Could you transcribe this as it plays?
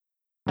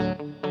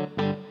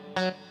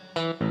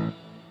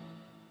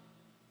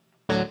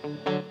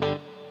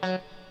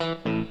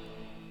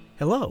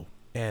Hello,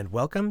 and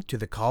welcome to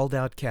the Called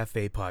Out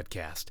Cafe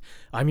podcast.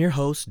 I'm your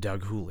host,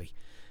 Doug Hooley.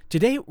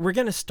 Today, we're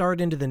going to start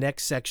into the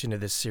next section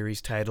of this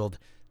series titled,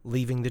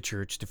 Leaving the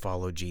Church to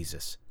Follow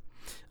Jesus.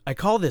 I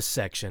call this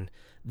section,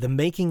 The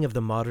Making of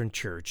the Modern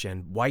Church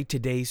and Why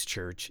Today's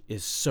Church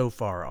is So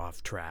Far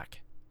Off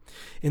Track.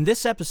 In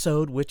this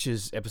episode, which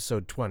is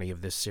episode 20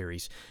 of this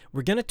series,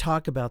 we're going to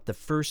talk about the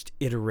first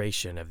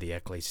iteration of the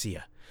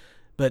Ekklesia.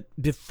 But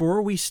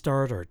before we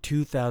start our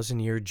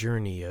 2,000-year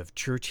journey of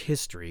church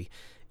history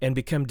and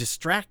become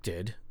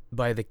distracted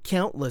by the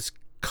countless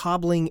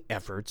cobbling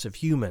efforts of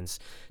humans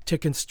to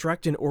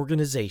construct an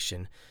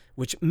organization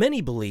which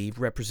many believe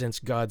represents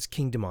God's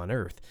kingdom on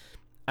earth,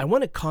 I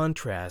want to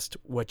contrast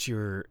what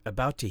you're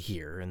about to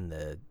hear in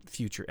the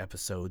future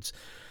episodes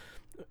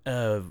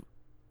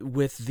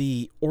with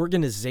the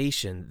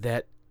organization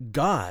that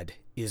God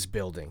is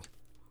building.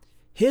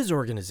 His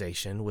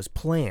organization was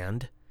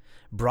planned,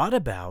 brought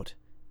about,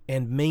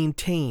 and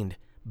maintained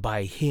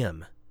by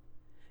Him.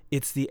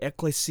 It's the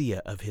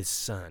Ekklesia of His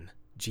Son,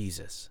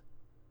 Jesus.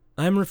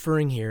 I'm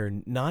referring here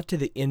not to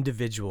the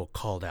individual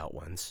called out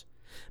ones,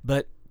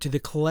 but to the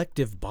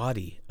collective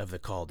body of the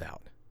called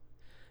out.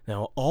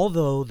 Now,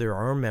 although there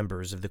are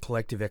members of the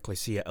collective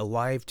Ekklesia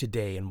alive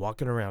today and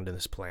walking around on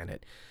this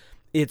planet,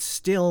 it's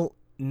still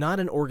not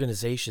an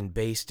organization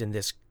based in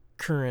this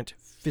current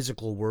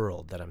physical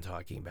world that I'm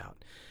talking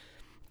about.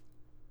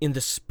 In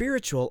the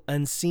spiritual,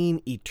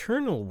 unseen,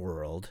 eternal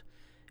world,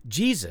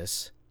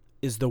 Jesus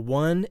is the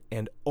one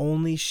and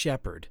only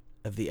shepherd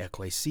of the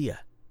Ekklesia.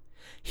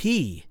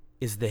 He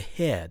is the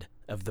head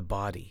of the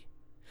body.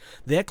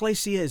 The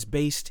Ekklesia is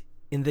based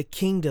in the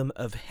kingdom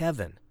of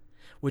heaven,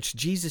 which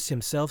Jesus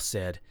himself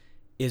said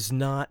is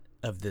not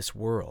of this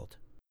world.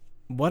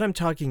 What I'm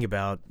talking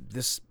about,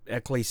 this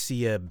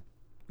Ekklesia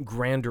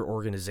grander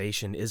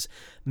organization, is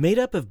made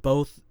up of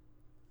both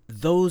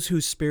those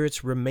whose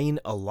spirits remain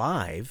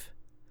alive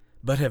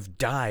but have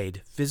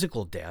died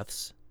physical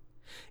deaths,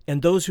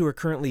 and those who are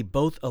currently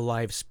both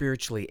alive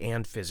spiritually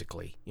and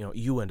physically. You know,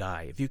 you and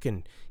I.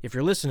 If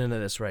you're listening to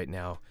this right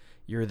now,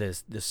 you're the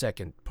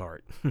second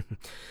part.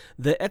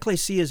 The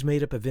Ekklesia is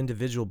made up of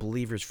individual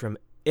believers from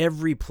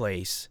every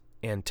place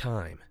and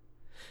time.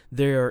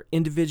 There are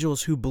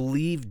individuals who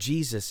believe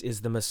Jesus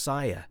is the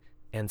Messiah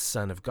and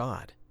Son of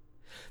God.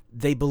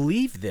 They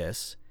believe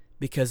this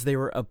because they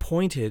were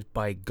appointed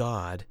by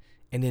God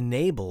and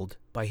enabled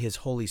by His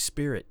Holy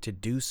Spirit to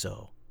do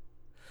so.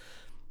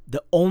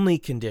 The only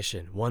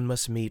condition one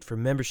must meet for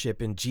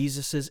membership in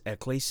Jesus'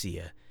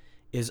 Ekklesia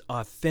is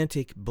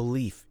authentic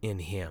belief in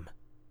Him.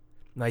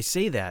 And I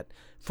say that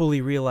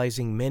fully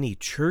realizing many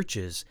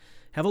churches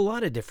have a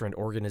lot of different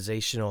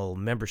organizational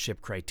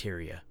membership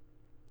criteria.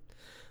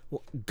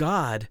 Well,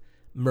 God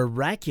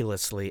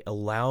miraculously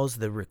allows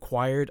the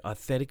required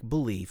authentic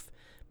belief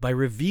by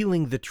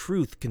revealing the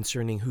truth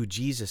concerning who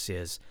Jesus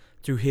is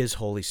through His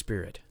Holy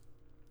Spirit.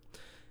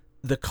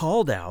 The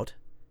called out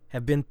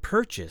have been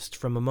purchased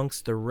from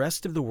amongst the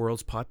rest of the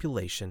world's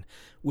population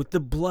with the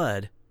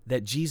blood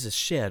that Jesus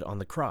shed on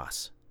the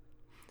cross.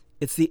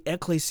 It's the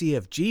Ekklesia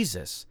of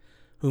Jesus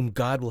whom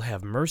God will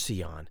have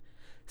mercy on,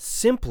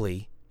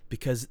 simply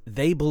because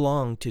they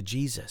belong to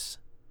Jesus.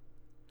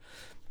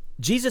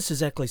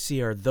 Jesus'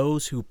 Ekklesia are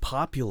those who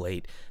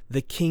populate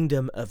the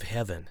kingdom of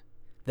heaven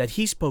that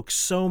He spoke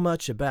so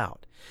much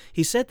about.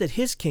 He said that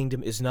His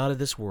kingdom is not of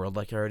this world,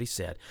 like I already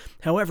said.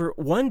 However,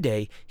 one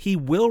day He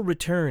will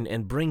return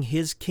and bring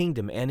His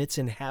kingdom and its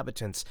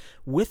inhabitants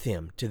with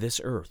Him to this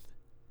earth.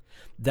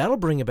 That'll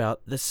bring about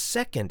the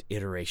second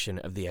iteration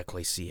of the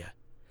Ekklesia,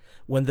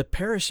 when the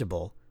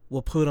perishable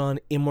will put on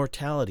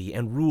immortality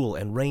and rule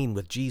and reign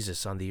with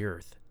Jesus on the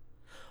earth.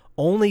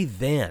 Only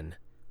then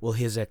will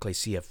His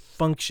Ekklesia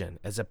function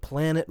as a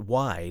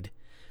planet-wide,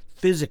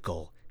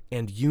 physical,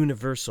 and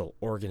universal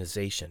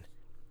organization.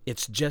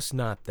 It's just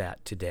not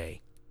that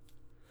today.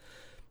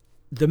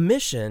 The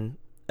mission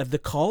of the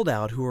called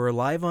out who are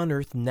alive on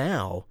earth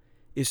now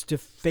is to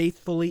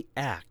faithfully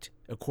act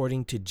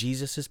according to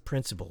Jesus'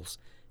 principles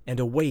and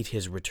await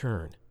His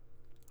return.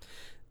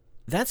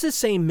 That's the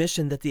same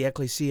mission that the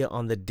Ekklesia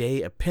on the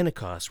day of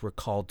Pentecost were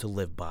called to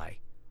live by.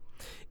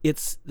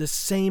 It's the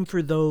same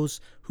for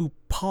those who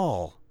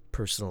Paul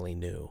personally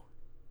knew.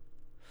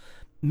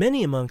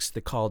 Many amongst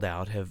the called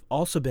out have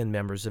also been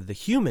members of the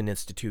human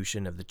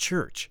institution of the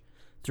church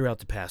throughout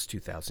the past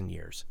 2,000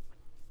 years.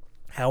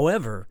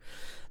 However,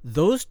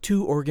 those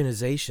two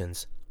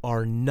organizations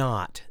are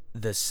not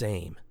the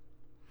same.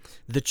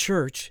 The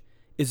church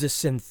is a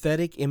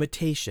synthetic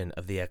imitation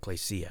of the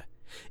Ekklesia.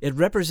 It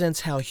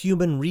represents how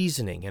human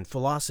reasoning and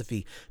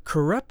philosophy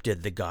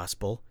corrupted the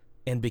gospel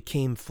and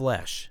became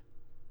flesh.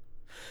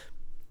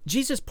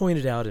 Jesus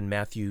pointed out in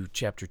Matthew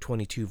chapter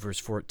 22, verse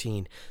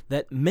 14,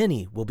 that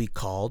many will be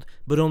called,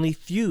 but only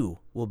few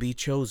will be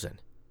chosen.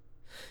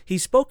 He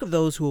spoke of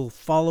those who will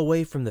fall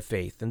away from the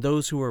faith and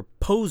those who are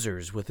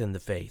posers within the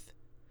faith.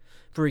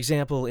 For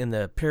example, in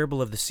the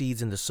parable of the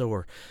seeds and the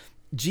sower,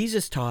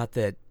 Jesus taught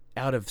that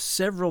out of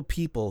several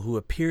people who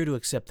appear to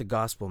accept the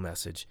gospel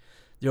message,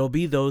 there will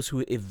be those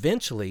who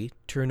eventually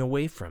turn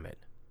away from it.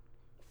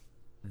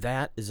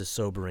 That is a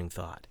sobering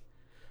thought.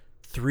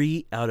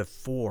 3 out of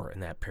 4 in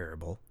that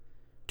parable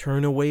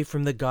turn away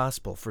from the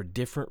gospel for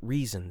different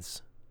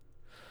reasons.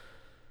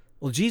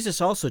 Well,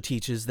 Jesus also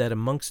teaches that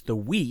amongst the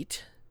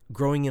wheat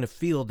growing in a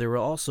field, there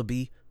will also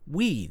be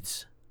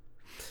weeds.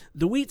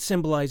 The wheat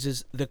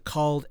symbolizes the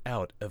called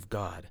out of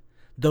God,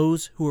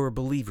 those who are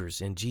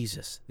believers in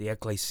Jesus, the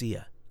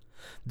Ekklesia.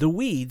 The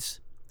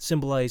weeds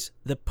symbolize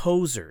the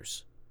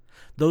posers,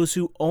 those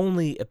who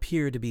only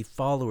appear to be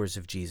followers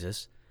of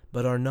Jesus,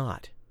 but are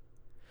not.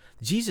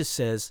 Jesus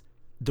says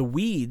the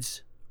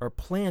weeds are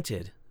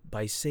planted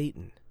by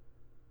Satan.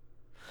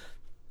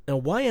 Now,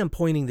 why I'm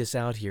pointing this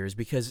out here is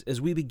because as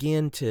we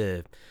begin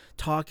to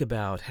talk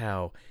about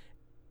how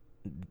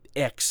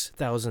X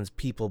thousands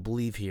people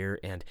believe here,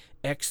 and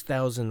X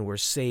thousand were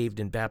saved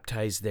and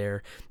baptized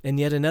there, and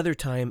yet another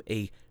time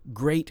a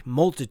great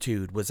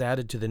multitude was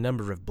added to the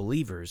number of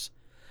believers,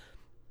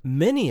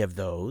 many of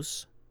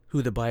those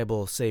who the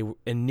Bible say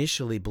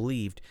initially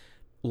believed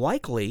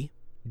likely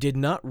did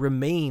not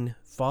remain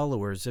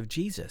followers of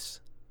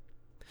Jesus.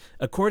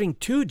 According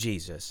to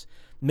Jesus,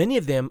 many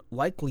of them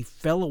likely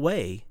fell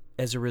away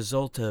as a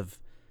result of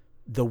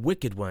the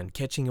wicked one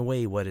catching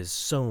away what is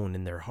sown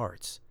in their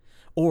hearts,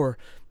 or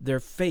their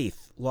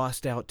faith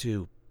lost out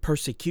to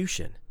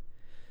persecution,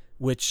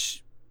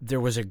 which there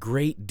was a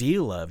great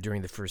deal of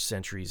during the first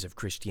centuries of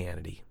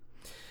Christianity.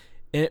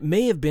 And it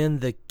may have been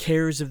the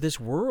cares of this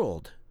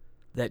world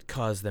that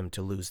caused them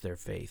to lose their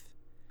faith.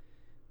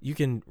 You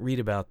can read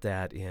about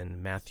that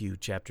in Matthew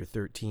chapter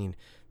 13,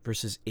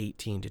 verses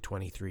 18 to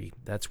 23.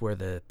 That's where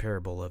the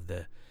parable of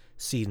the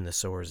seed and the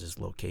sowers is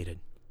located.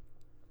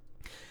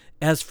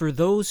 As for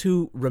those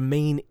who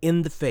remain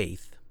in the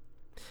faith,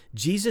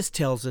 Jesus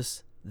tells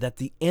us that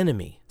the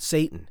enemy,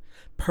 Satan,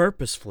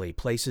 purposefully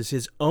places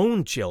his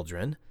own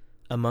children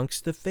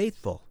amongst the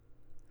faithful.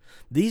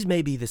 These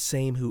may be the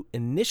same who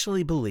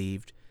initially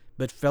believed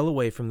but fell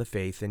away from the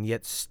faith and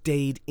yet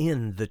stayed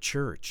in the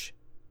church.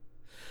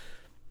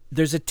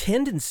 There's a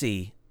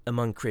tendency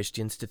among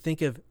Christians to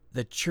think of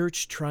the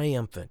church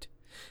triumphant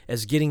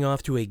as getting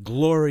off to a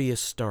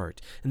glorious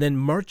start and then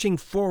marching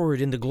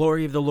forward in the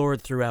glory of the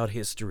Lord throughout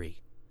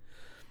history.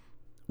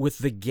 With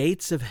the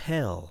gates of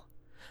hell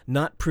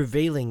not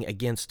prevailing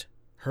against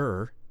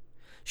her,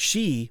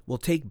 she will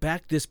take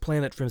back this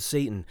planet from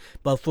Satan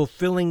by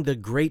fulfilling the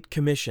Great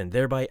Commission,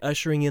 thereby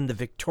ushering in the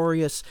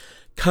victorious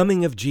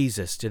coming of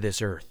Jesus to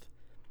this earth.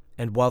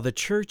 And while the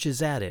church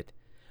is at it,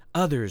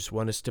 others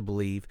want us to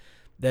believe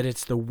that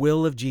it's the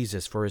will of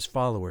Jesus for his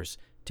followers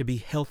to be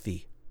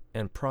healthy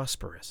and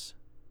prosperous.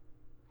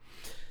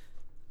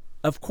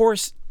 Of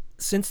course,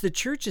 since the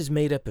church is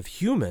made up of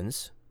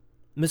humans,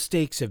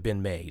 mistakes have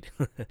been made,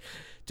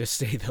 to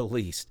say the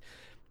least.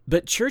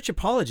 But church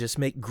apologists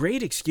make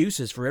great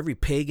excuses for every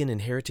pagan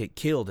and heretic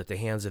killed at the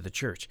hands of the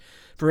church,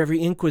 for every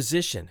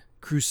inquisition,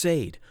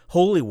 crusade,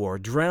 holy war,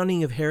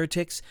 drowning of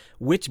heretics,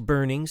 witch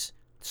burnings,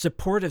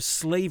 support of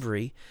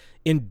slavery,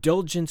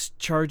 indulgence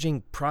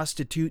charging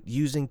prostitute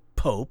using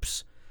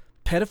popes,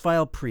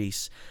 pedophile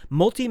priests,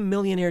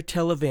 multimillionaire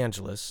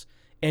televangelists,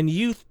 and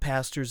youth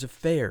pastors'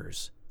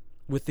 affairs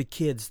with the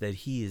kids that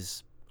he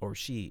is or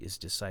she is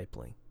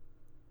discipling.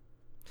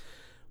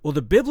 Well,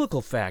 the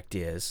biblical fact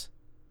is,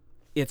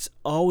 it's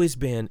always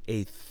been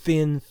a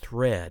thin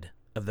thread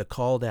of the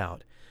called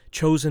out,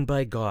 chosen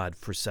by God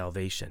for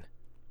salvation.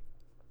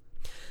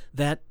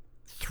 That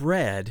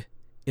thread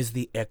is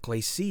the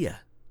Ekklesia.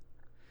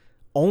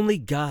 Only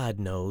God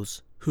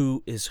knows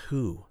who is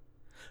who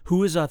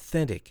is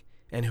authentic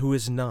and who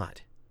is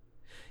not.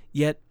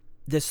 Yet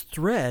this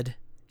thread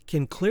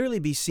can clearly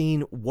be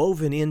seen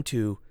woven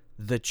into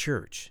the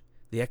church.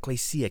 The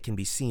Ekklesia can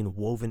be seen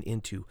woven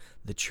into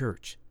the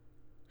church.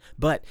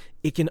 But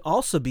it can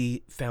also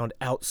be found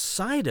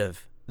outside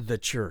of the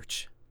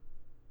church.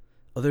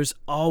 Well, there's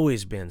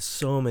always been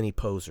so many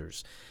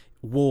posers,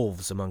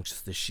 wolves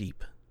amongst the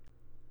sheep.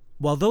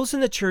 While those in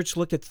the church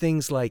look at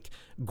things like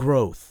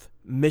growth,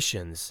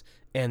 missions,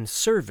 and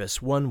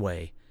service one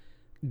way,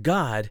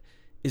 God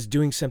is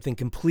doing something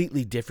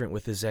completely different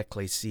with his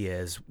Ekklesia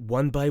as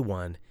one by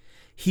one,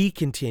 he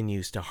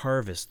continues to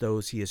harvest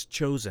those he has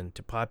chosen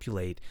to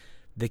populate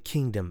the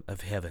kingdom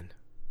of heaven.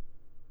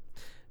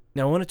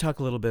 Now, I want to talk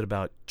a little bit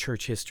about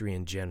church history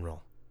in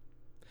general.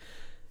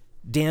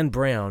 Dan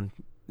Brown,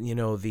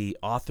 the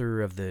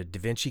author of the Da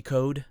Vinci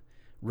Code,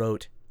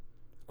 wrote,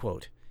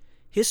 quote,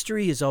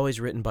 "History is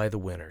always written by the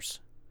winners.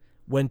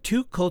 When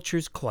two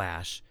cultures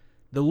clash,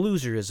 the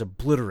loser is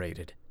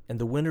obliterated, and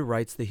the winner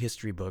writes the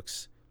history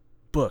books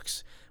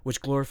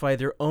which glorify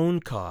their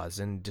own cause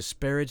and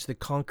disparage the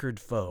conquered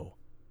foe.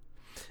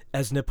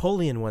 As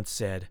Napoleon once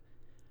said,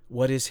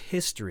 'What is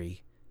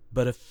history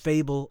but a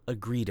fable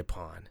agreed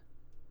upon?'"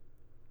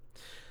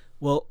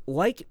 Well,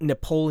 like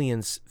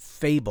Napoleon's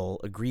fable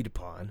agreed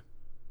upon,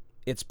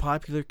 it's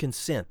popular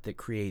consent that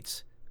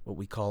creates what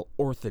we call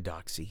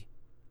orthodoxy.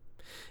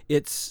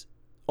 It's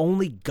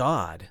only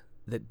God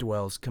that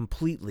dwells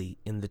completely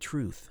in the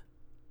truth.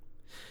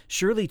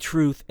 Surely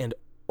truth and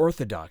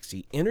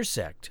orthodoxy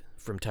intersect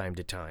from time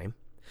to time.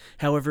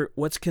 However,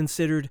 what's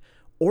considered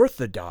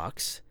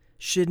orthodox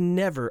should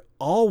never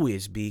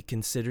always be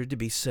considered to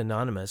be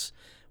synonymous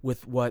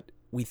with what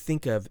we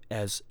think of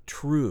as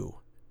true.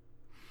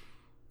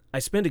 I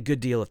spend a good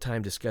deal of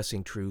time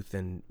discussing truth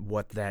and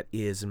what that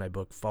is in my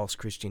book, False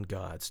Christian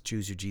Gods,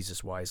 Choose Your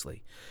Jesus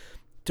Wisely.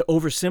 To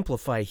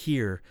oversimplify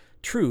here,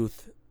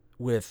 truth,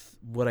 with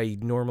what I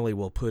normally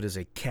will put as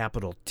a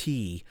capital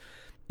T,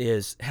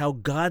 is how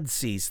God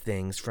sees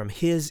things from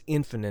His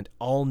infinite,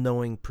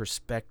 all-knowing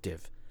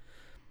perspective.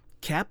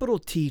 Capital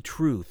T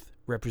truth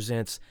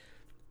represents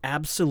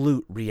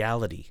absolute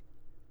reality,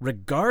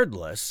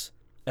 regardless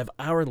of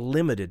our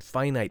limited,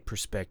 finite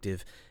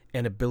perspective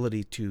and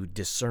ability to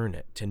discern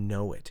it, to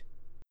know it.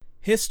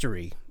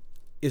 History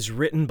is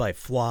written by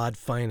flawed,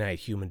 finite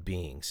human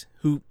beings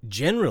who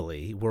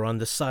generally were on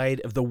the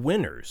side of the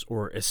winners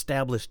or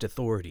established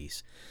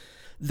authorities.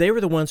 They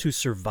were the ones who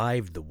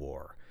survived the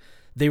war.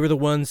 They were the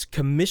ones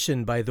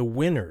commissioned by the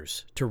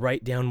winners to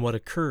write down what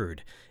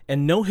occurred,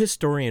 and no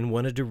historian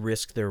wanted to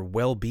risk their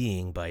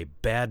well-being by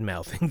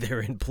bad-mouthing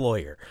their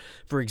employer.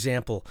 For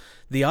example,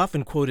 the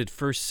often-quoted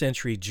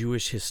first-century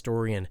Jewish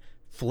historian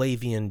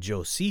Flavian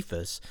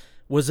Josephus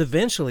was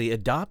eventually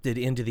adopted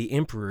into the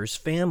emperor's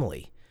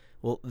family.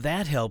 Well,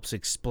 that helps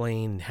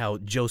explain how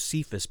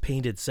Josephus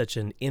painted such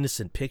an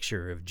innocent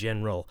picture of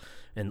General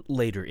and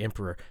later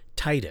Emperor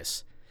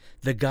Titus,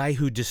 the guy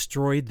who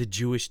destroyed the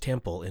Jewish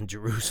temple in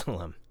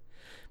Jerusalem.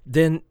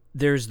 Then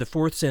there's the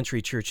 4th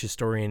century church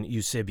historian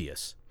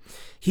Eusebius.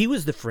 He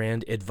was the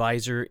friend,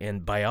 advisor,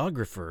 and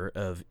biographer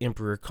of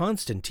Emperor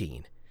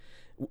Constantine.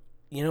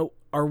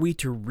 Are we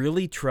to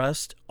really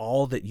trust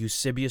all that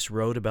Eusebius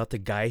wrote about the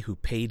guy who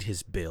paid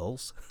his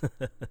bills?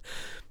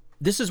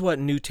 This is what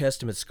New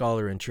Testament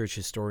scholar and church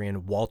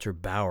historian Walter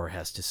Bauer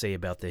has to say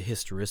about the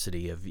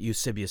historicity of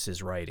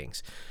Eusebius's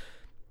writings.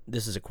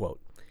 This is a quote.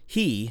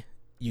 He,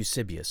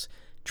 Eusebius,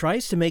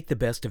 tries to make the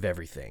best of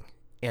everything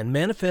and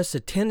manifests a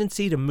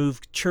tendency to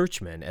move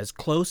churchmen as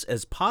close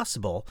as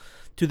possible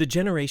to the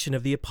generation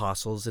of the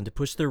apostles and to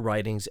push their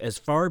writings as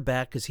far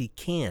back as he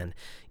can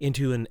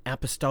into an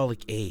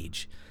apostolic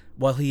age,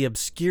 while he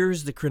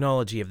obscures the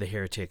chronology of the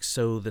heretics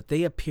so that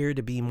they appear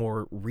to be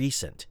more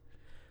recent.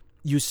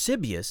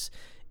 Eusebius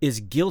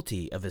is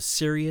guilty of a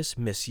serious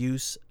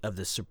misuse of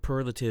the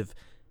superlative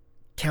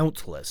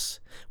countless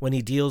when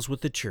he deals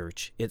with the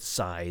church, its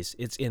size,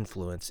 its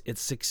influence,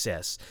 its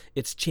success,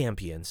 its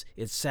champions,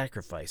 its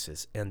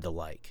sacrifices, and the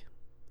like."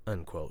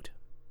 Unquote.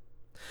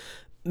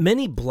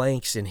 Many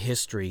blanks in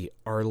history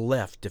are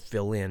left to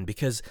fill in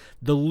because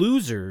the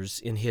losers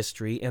in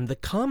history and the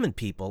common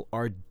people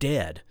are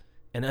dead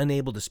and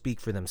unable to speak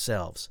for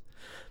themselves.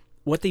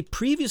 What they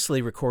previously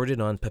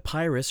recorded on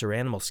papyrus or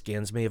animal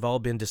skins may have all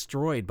been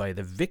destroyed by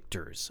the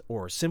victors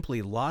or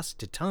simply lost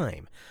to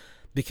time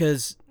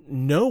because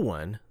no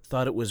one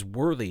thought it was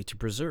worthy to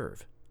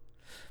preserve.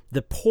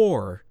 The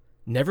poor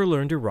never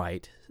learned to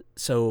write,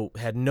 so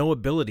had no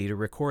ability to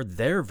record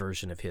their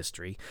version of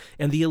history,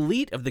 and the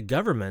elite of the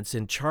governments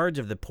in charge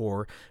of the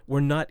poor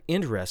were not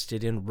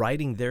interested in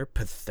writing their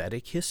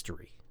pathetic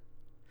history.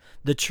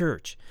 The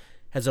church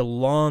has a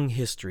long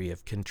history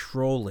of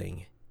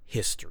controlling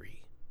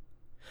history.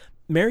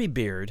 Mary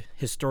Beard,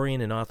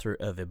 historian and author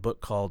of a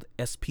book called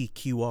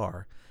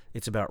SPQR,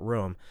 it's about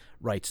Rome,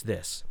 writes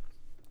this: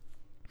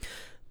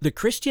 "The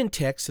Christian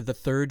texts of the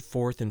 3rd,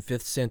 4th, and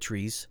 5th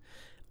centuries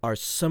are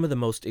some of the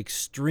most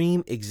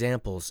extreme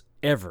examples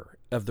ever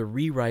of the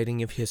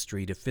rewriting of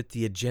history to fit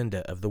the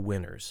agenda of the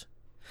winners.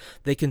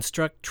 They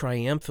construct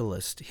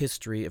triumphalist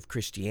history of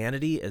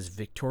Christianity as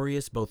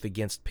victorious both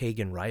against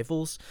pagan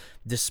rivals,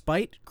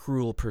 despite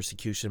cruel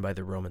persecution by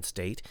the Roman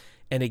state,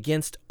 and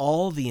against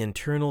all the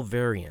internal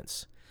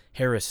variants,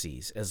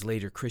 heresies as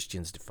later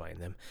Christians define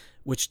them,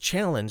 which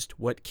challenged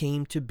what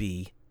came to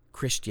be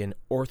Christian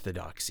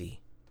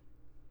orthodoxy."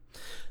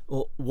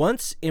 Well,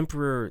 once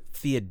Emperor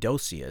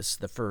Theodosius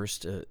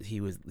I, he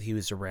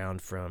was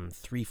around from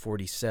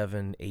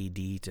 347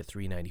 A.D. to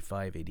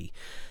 395 A.D.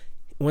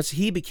 Once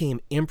he became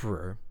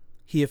emperor,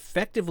 he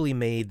effectively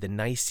made the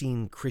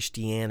Nicene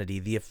Christianity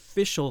the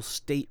official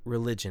state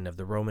religion of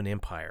the Roman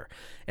Empire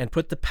and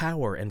put the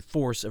power and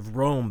force of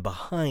Rome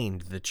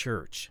behind the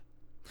church.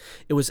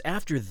 It was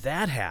after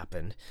that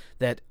happened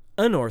that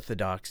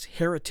unorthodox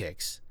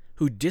heretics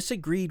who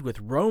disagreed with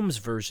Rome's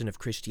version of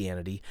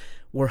Christianity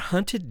were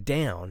hunted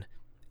down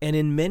and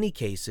in many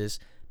cases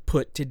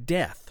put to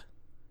death.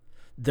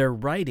 Their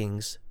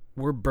writings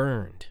were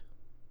burned.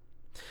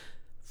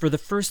 For the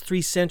first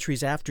 3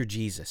 centuries after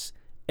Jesus,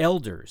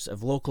 elders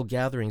of local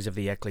gatherings of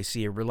the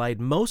Ekklesia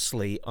relied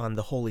mostly on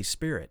the Holy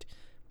Spirit,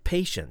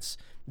 patience,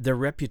 their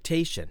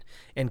reputation,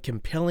 and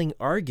compelling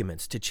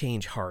arguments to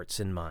change hearts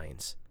and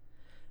minds.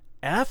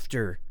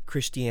 After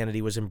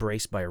Christianity was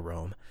embraced by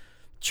Rome,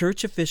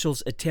 church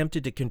officials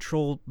attempted to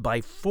control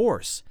by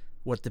force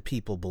what the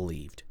people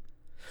believed.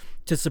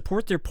 To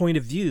support their point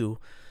of view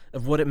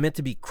of what it meant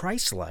to be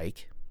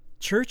Christ-like,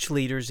 church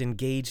leaders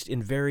engaged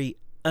in very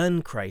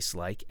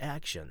un-Christ-like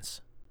actions.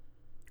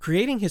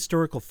 Creating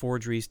historical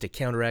forgeries to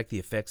counteract the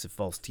effects of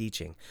false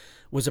teaching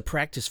was a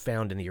practice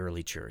found in the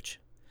early church.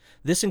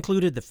 This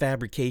included the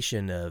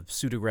fabrication of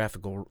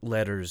pseudographical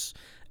letters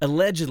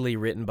allegedly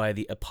written by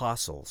the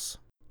apostles.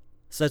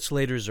 Such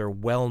letters are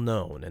well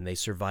known, and they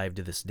survive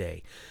to this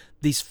day.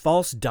 These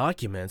false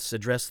documents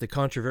address the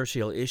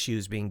controversial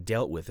issues being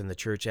dealt with in the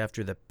church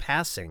after the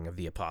passing of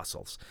the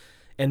apostles,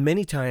 and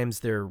many times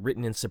they're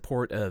written in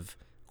support of,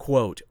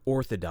 quote,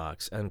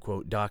 orthodox,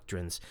 unquote,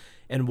 doctrines,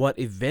 and what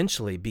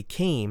eventually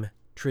became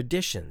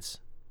traditions.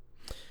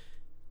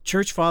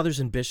 Church fathers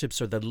and bishops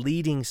are the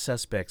leading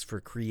suspects for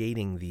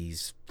creating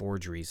these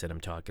forgeries that I'm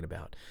talking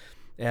about.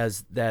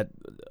 As that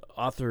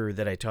author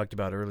that I talked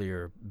about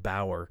earlier,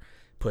 Bauer,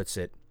 puts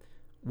it,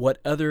 what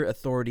other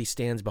authority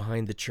stands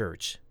behind the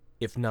church,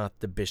 if not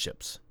the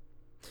bishops?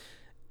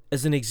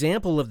 As an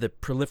example of the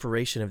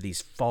proliferation of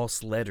these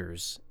false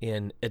letters,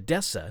 in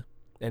Edessa,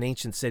 an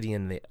ancient city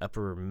in the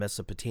upper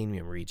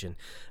Mesopotamian region,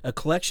 a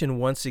collection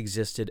once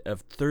existed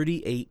of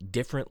 38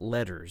 different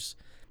letters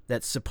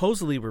that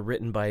supposedly were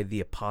written by the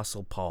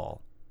Apostle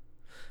Paul.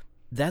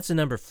 That's a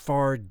number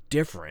far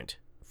different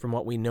from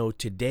what we know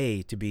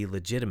today to be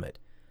legitimate,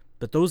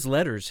 but those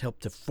letters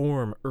helped to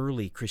form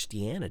early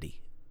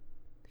Christianity.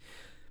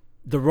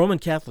 The Roman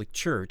Catholic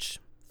Church,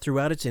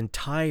 throughout its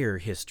entire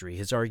history,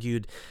 has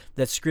argued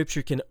that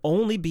Scripture can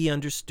only be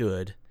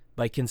understood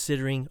by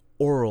considering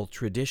oral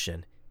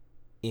tradition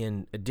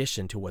in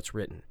addition to what's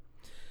written.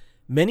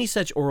 Many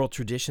such oral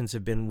traditions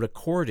have been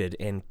recorded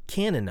and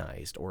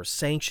canonized or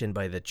sanctioned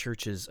by the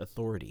Church's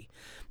authority.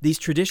 These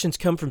traditions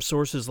come from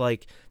sources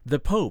like the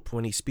Pope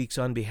when he speaks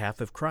on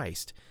behalf of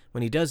Christ.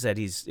 When he does that,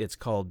 it's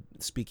called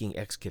speaking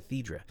ex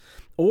cathedra.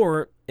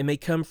 Or it may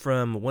come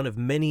from one of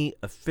many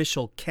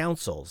official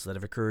councils that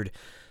have occurred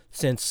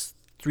since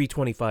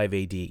 325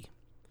 AD.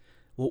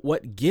 Well,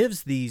 what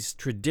gives these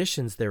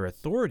traditions their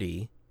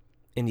authority,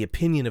 in the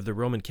opinion of the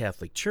Roman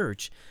Catholic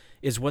Church,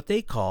 is what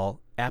they call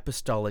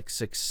apostolic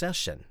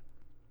succession,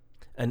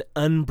 an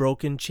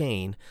unbroken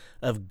chain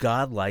of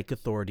godlike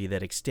authority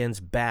that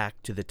extends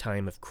back to the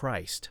time of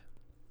Christ.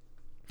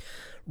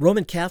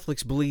 Roman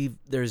Catholics believe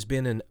there's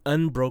been an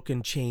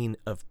unbroken chain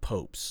of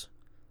popes,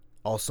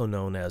 also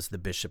known as the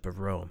Bishop of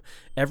Rome,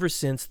 ever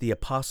since the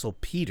Apostle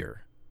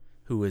Peter,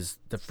 who was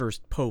the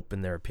first pope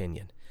in their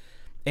opinion.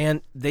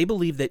 And they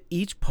believe that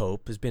each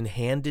pope has been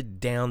handed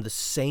down the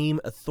same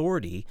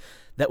authority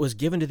that was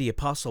given to the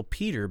Apostle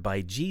Peter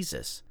by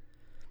Jesus.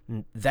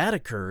 That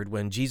occurred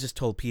when Jesus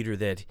told Peter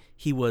that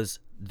he was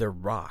the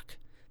rock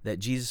that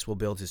Jesus will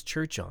build his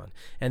church on,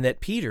 and that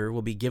Peter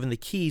will be given the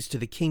keys to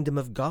the kingdom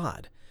of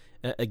God.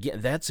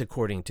 Again, that's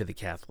according to the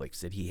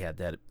Catholics, that he had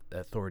that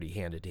authority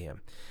handed to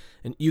him.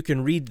 And you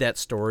can read that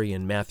story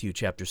in Matthew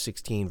chapter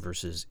 16,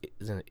 verses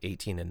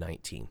 18 and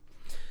 19.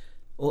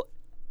 Well,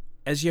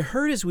 as you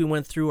heard as we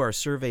went through our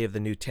survey of the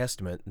New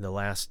Testament in the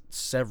last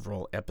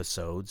several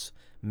episodes,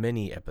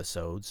 many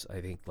episodes, I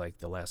think like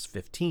the last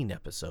 15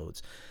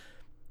 episodes,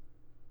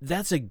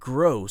 that's a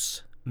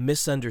gross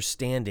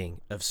misunderstanding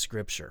of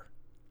Scripture.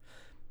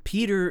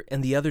 Peter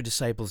and the other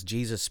disciples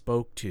Jesus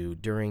spoke to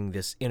during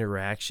this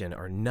interaction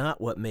are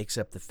not what makes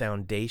up the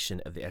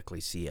foundation of the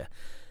Ekklesia,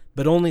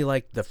 but only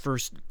like the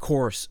first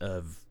course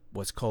of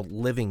what's called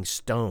living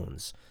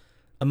stones,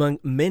 among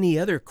many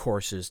other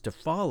courses to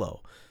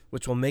follow,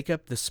 which will make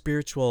up the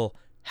spiritual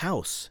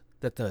house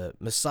that the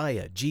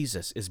Messiah,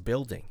 Jesus, is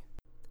building.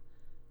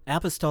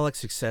 Apostolic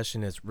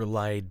succession is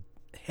relied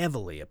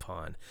heavily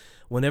upon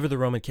whenever the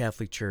Roman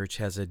Catholic Church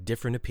has a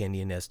different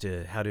opinion as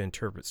to how to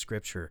interpret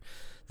Scripture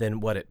than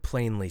what it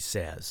plainly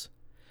says.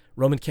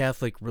 Roman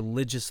Catholic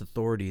religious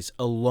authorities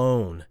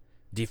alone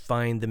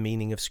define the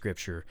meaning of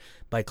Scripture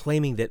by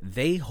claiming that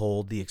they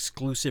hold the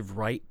exclusive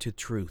right to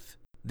truth.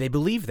 They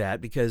believe that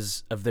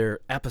because of their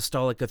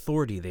apostolic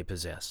authority they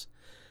possess.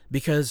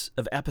 Because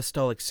of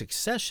apostolic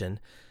succession,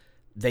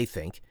 they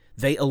think,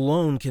 they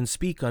alone can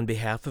speak on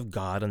behalf of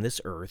God on this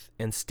earth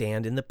and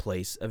stand in the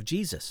place of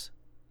Jesus.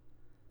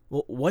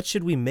 Well, what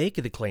should we make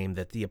of the claim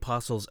that the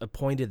apostles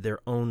appointed their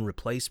own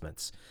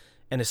replacements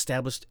and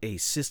established a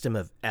system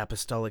of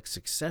apostolic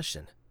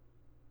succession?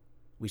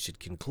 We should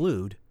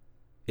conclude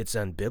it's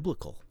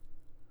unbiblical.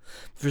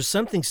 For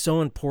something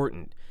so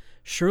important,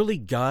 surely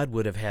God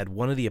would have had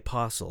one of the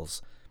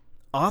apostles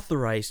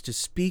authorized to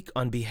speak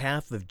on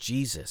behalf of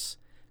Jesus,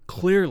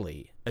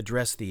 clearly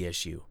address the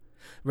issue,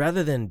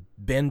 rather than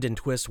bend and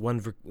twist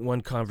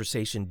one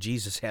conversation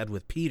Jesus had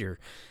with Peter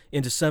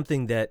into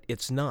something that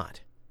it's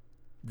not.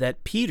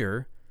 That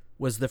Peter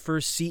was the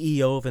first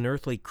CEO of an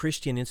earthly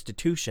Christian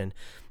institution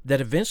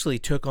that eventually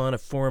took on a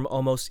form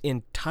almost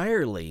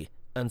entirely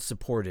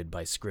unsupported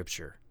by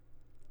Scripture.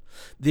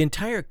 The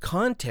entire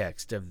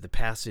context of the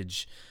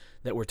passage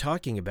that we're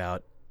talking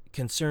about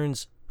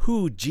concerns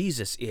who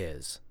Jesus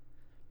is,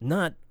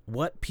 not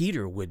what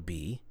Peter would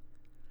be.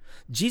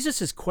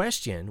 Jesus'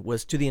 question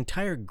was to the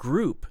entire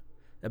group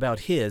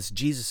about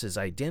Jesus'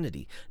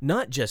 identity,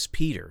 not just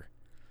Peter.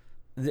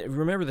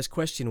 Remember, this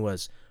question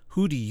was,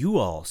 who do you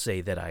all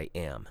say that I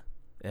am?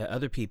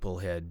 Other people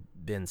had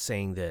been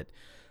saying that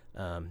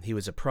He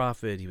was a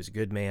prophet, he was a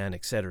good man,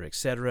 etc.,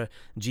 etc.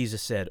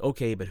 Jesus said,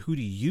 okay, but who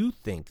do you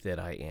think that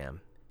I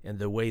am? And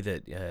the way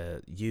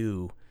that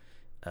you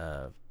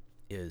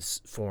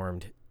is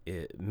formed,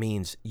 it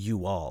means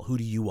you all. Who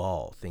do you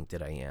all think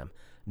that I am?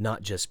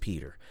 Not just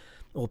Peter.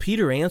 Well,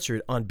 Peter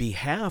answered on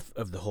behalf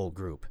of the whole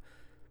group.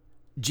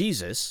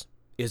 Jesus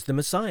is the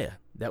Messiah.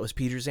 That was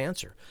Peter's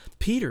answer.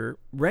 Peter,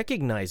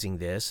 recognizing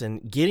this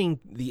and getting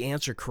the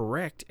answer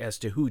correct as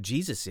to who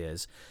Jesus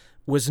is,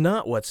 was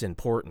not what's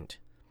important.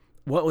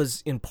 What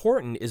was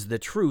important is the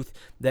truth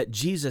that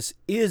Jesus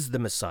is the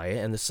Messiah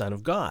and the Son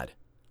of God.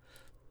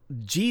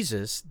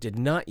 Jesus did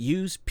not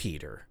use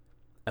Peter,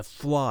 a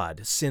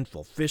flawed,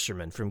 sinful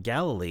fisherman from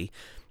Galilee,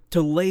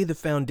 to lay the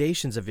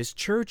foundations of his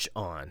church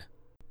on.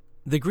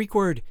 The Greek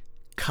word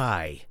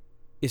kai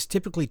is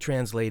typically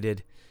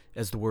translated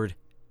as the word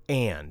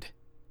and.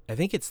 I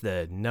think it's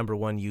the number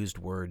one used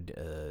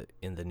word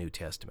in the New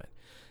Testament.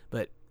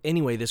 But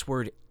anyway, this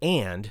word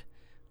and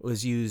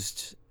was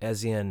used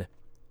as in,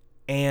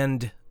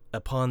 and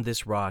upon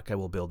this rock I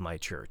will build my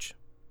church.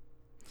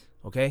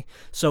 Okay?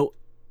 So,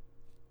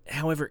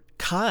 however,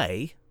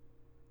 kai,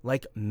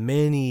 like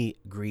many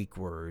Greek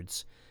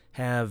words,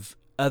 have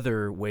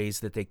other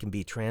ways that they can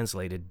be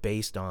translated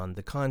based on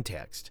the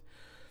context.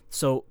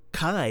 So,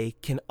 kai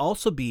can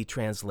also be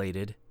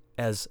translated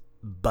as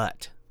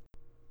but,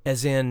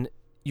 as in,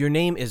 your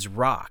name is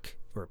Rock,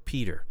 or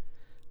Peter,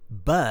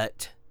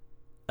 but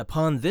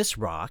upon this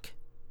rock,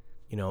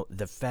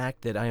 the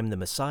fact that I am the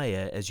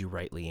Messiah, as you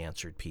rightly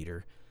answered,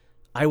 Peter,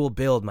 I will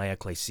build my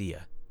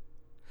Ekklesia.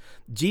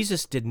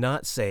 Jesus did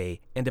not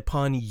say, and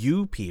upon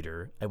you,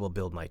 Peter, I will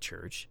build my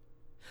church.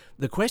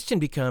 The question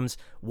becomes,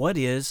 what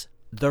is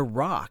the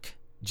rock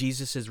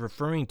Jesus is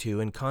referring to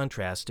in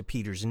contrast to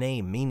Peter's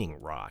name, meaning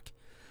rock?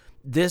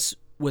 This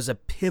was a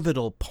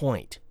pivotal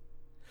point.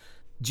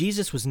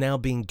 Jesus was now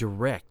being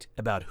direct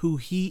about who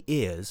he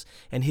is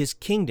and his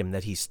kingdom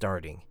that he's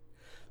starting.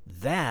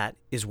 That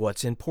is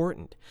what's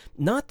important.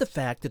 Not the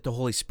fact that the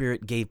Holy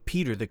Spirit gave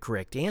Peter the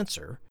correct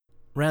answer.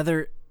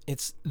 Rather,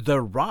 it's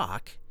the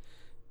rock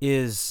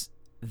is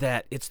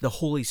that it's the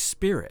Holy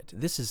Spirit.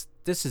 This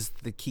is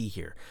the key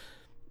here.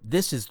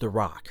 This is the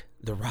rock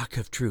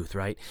of truth,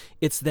 right?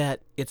 It's the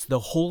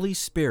Holy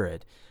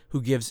Spirit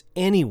who gives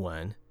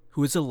anyone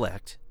who is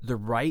elect the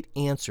right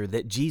answer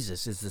that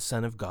Jesus is the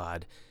Son of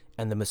God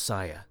and the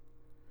Messiah.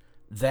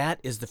 That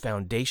is the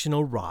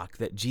foundational rock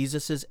that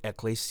Jesus'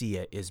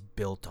 Ekklesia is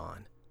built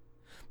on.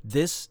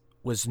 This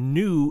was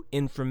new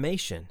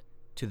information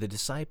to the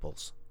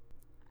disciples.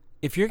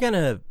 If you're going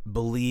to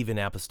believe in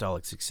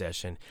apostolic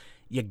succession,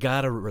 you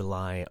got to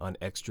rely on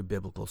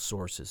extra-biblical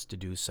sources to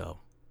do so.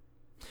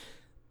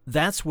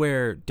 That's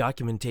where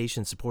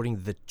documentation supporting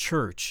the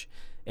church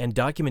and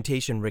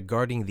documentation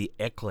regarding the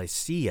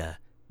Ekklesia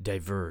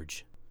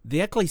diverge. The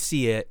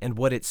Ekklesia and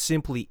what it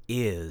simply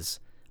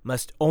is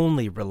must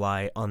only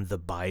rely on the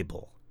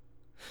Bible.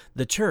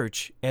 The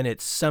church and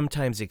its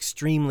sometimes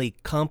extremely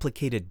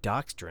complicated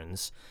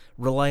doctrines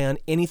rely on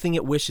anything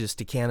it wishes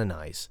to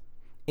canonize,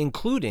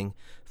 including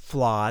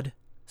flawed,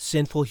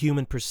 sinful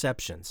human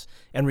perceptions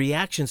and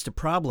reactions to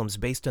problems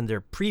based on their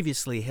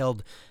previously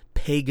held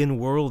pagan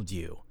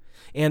worldview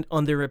and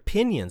on their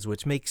opinions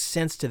which make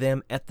sense to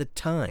them at the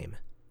time.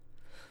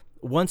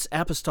 Once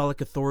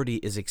apostolic authority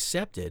is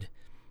accepted,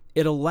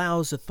 it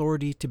allows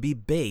authority to be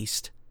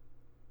based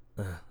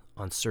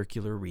on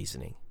circular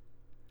reasoning.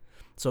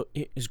 So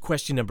here's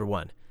question number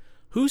 1.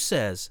 Who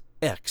says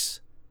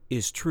X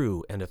is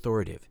true and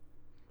authoritative?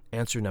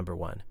 Answer number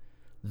 1.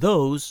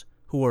 Those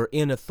who are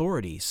in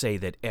authority say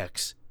that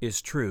X is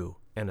true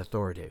and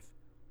authoritative.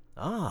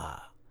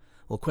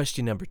 Well,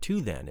 question number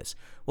 2 then is,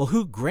 well,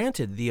 who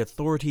granted the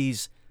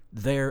authorities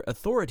their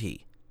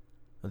authority?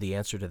 Well, the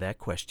answer to that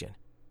question.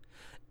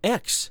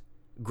 X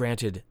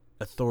granted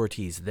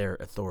authorities their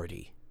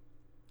authority.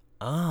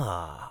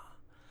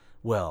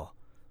 Well,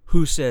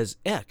 who says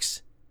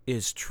X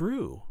is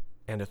true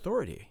and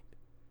authoritative?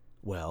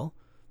 Well,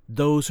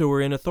 those who are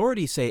in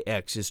authority say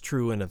X is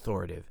true and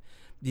authoritative.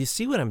 Do you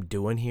see what I'm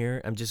doing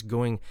here? I'm just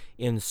going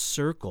in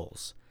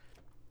circles.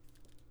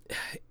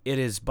 It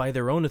is by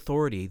their own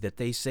authority that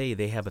they say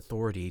they have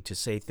authority to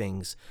say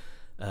things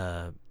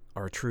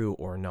are true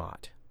or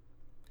not.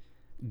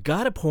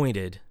 God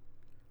appointed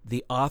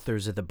the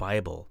authors of the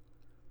Bible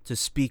to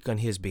speak on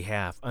his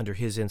behalf under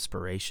his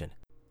inspiration.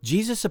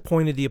 Jesus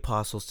appointed the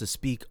apostles to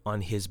speak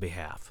on his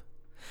behalf.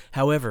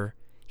 However,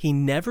 he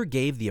never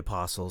gave the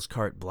apostles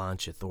carte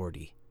blanche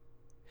authority.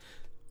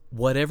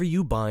 Whatever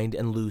you bind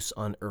and loose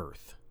on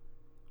earth,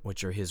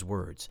 which are his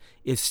words,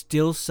 is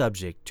still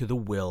subject to the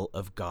will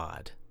of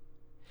God.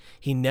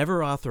 He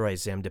never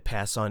authorized them to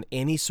pass on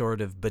any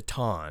sort of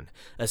baton,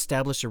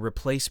 establish a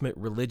replacement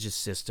religious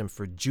system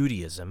for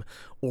Judaism,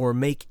 or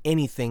make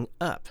anything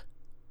up.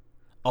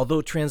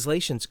 Although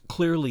translations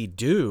clearly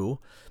do,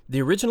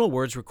 the original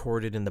words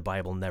recorded in the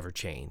Bible never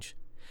change.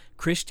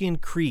 Christian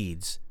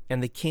creeds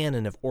and the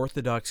canon of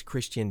Orthodox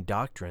Christian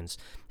doctrines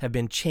have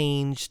been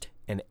changed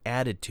and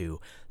added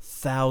to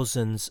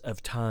thousands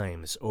of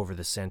times over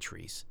the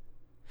centuries.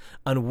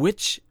 On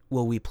which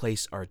will we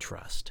place our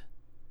trust?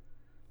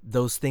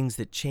 Those things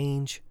that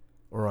change,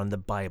 or on the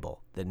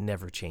Bible that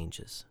never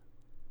changes?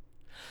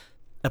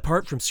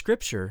 Apart from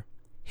Scripture,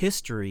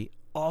 history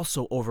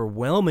also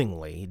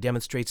overwhelmingly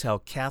demonstrates how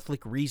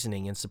Catholic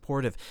reasoning in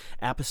support of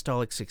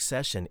apostolic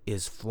succession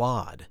is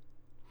flawed.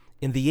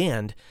 In the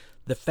end,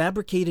 the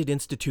fabricated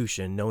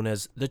institution known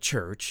as the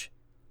Church,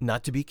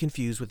 not to be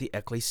confused with the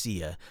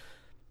Ekklesia,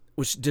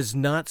 which does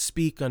not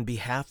speak on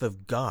behalf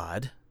of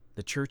God,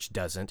 the Church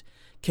doesn't,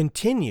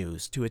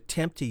 continues to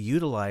attempt to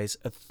utilize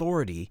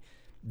authority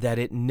that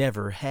it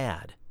never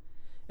had.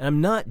 And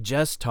I'm not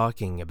just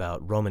talking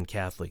about Roman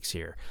Catholics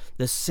here.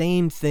 The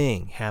same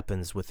thing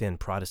happens within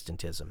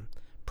Protestantism.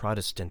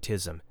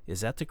 Protestantism,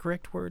 is that the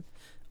correct word?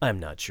 I'm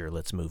not sure.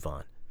 Let's move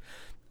on.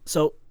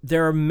 So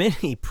there are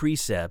many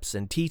precepts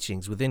and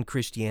teachings within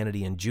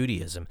Christianity and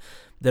Judaism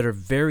that are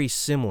very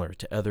similar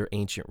to other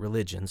ancient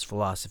religions,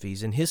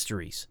 philosophies, and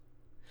histories.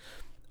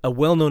 A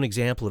well-known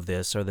example of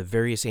this are the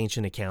various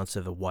ancient accounts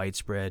of a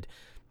widespread,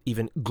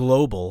 even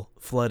global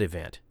flood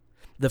event.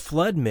 The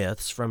flood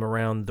myths from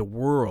around the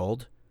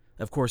world,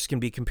 of course, can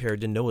be compared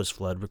to Noah's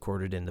flood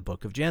recorded in the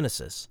book of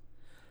Genesis.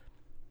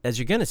 As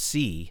you're going to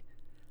see,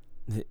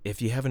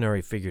 if you haven't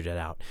already figured it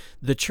out,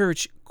 the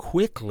church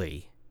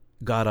quickly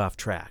got off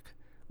track,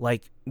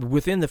 like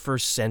within the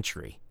first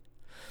century.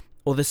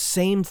 Well, the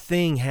same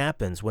thing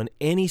happens when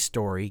any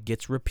story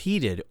gets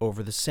repeated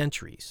over the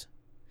centuries.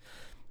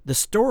 The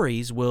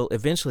stories will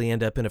eventually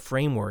end up in a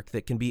framework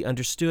that can be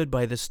understood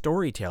by the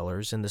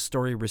storytellers and the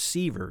story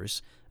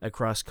receivers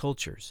across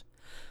cultures.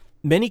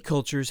 Many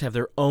cultures have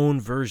their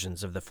own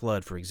versions of the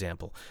flood, for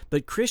example,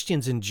 but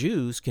Christians and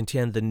Jews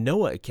contend the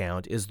Noah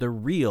account is the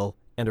real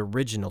and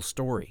original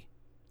story.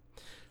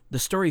 The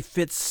story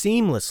fits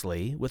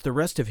seamlessly with the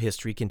rest of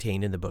history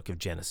contained in the book of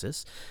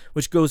Genesis,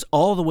 which goes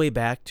all the way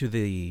back to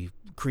the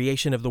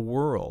creation of the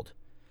world.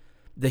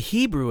 The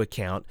Hebrew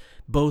account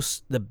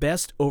boasts the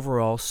best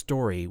overall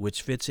story,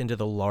 which fits into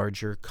the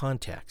larger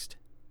context.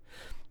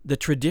 The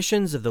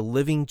traditions of the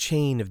living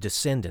chain of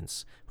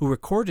descendants who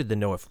recorded the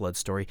Noah flood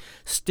story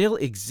still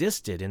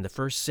existed in the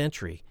first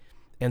century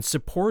and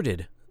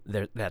supported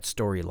that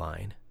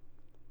storyline.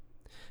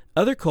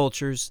 Other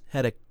cultures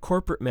had a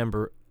corporate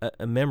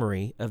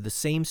memory of the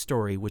same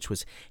story which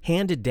was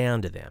handed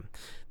down to them.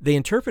 They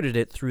interpreted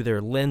it through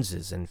their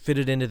lenses and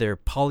fitted into their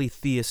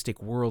polytheistic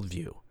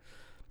worldview.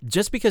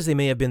 Just because they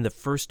may have been the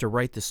first to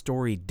write the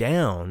story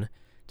down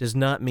does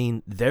not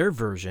mean their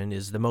version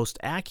is the most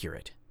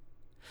accurate.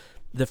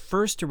 The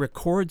first to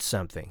record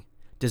something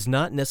does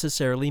not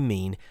necessarily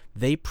mean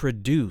they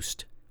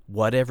produced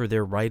whatever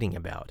they're writing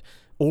about,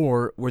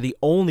 or were the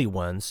only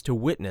ones to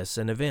witness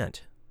an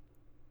event.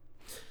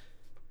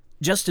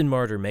 Justin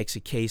Martyr makes a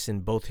case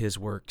in both his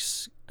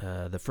works,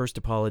 The First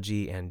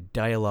Apology and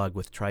Dialogue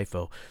with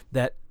Trypho,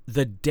 that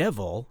the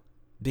devil,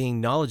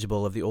 being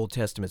knowledgeable of the Old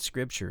Testament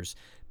scriptures,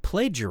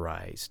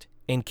 plagiarized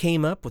and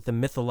came up with the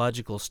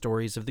mythological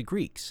stories of the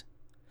Greeks.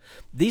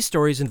 These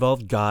stories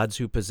involved gods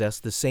who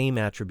possessed the same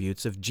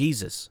attributes of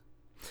Jesus.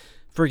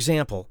 For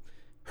example,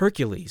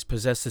 Hercules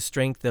possessed the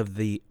strength of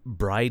the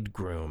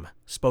bridegroom,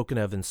 spoken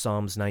of in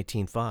Psalms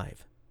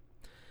 19:5.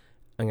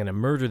 I'm going to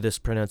murder this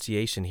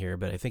pronunciation here,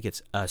 but I think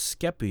it's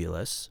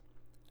Asclepius.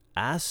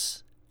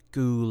 Asclepius.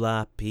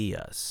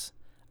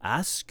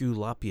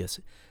 Asclepius.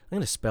 I'm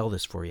going to spell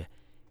this for you.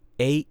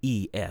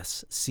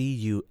 Asculapius.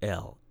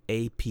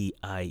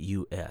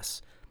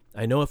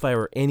 I know if I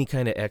were any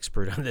kind of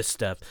expert on this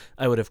stuff,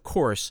 I would, of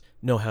course,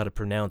 know how to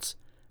pronounce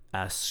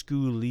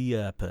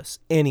Asclepius.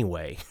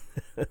 Anyway,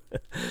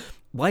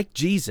 like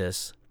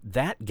Jesus,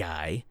 that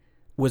guy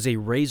was a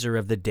raiser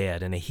of the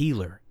dead and a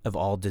healer of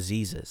all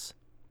diseases.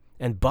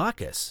 And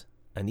Bacchus,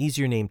 an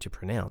easier name to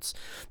pronounce,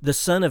 the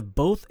son of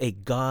both a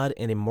god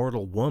and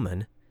immortal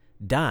woman,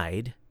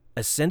 died,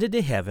 ascended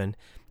to heaven,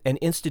 and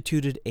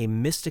instituted a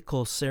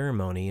mystical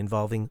ceremony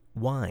involving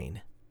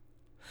wine.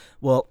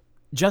 Well,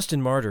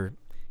 Justin Martyr,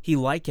 he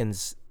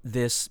likens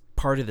this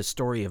part of the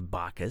story of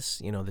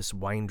Bacchus, this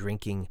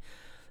wine-drinking,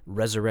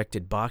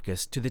 resurrected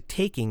Bacchus, to the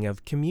taking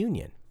of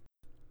communion.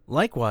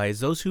 Likewise,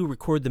 those who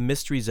record the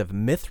mysteries of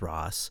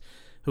Mithras,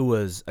 who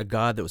was a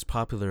god that was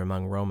popular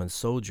among Roman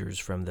soldiers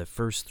from the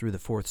 1st through the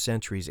 4th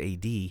centuries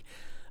A.D.,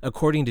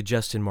 according to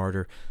Justin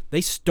Martyr, they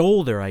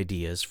stole their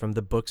ideas from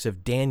the books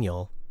of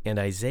Daniel and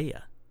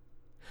Isaiah.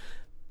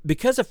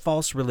 Because a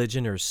false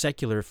religion or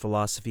secular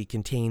philosophy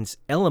contains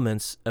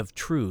elements of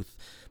truth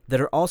that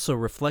are also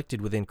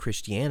reflected within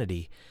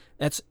Christianity,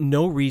 that's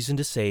no reason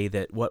to say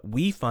that what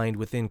we find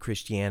within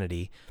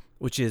Christianity,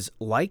 which is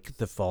like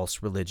the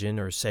false religion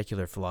or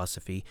secular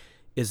philosophy,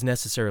 is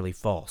necessarily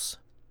false.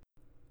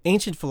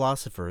 Ancient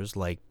philosophers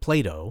like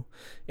Plato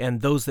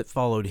and those that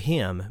followed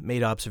him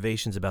made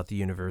observations about the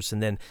universe,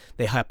 and then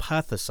they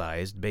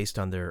hypothesized based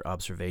on their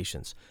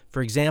observations.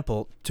 For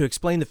example, to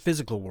explain the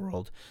physical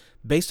world,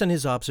 based on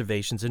his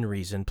observations and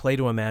reason,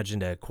 Plato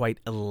imagined a quite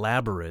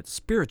elaborate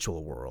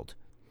spiritual world.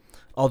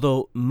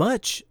 Although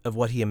much of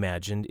what he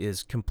imagined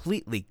is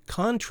completely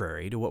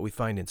contrary to what we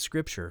find in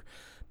Scripture,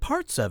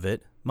 parts of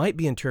it might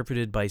be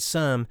interpreted by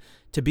some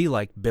to be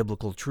like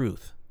biblical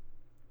truth.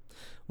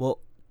 Well,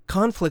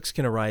 conflicts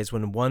can arise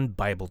when one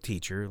Bible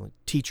teacher, like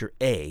Teacher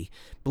A,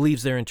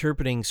 believes they're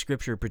interpreting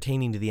Scripture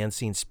pertaining to the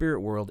unseen spirit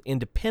world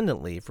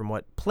independently from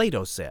what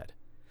Plato said,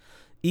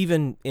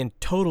 even in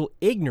total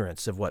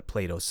ignorance of what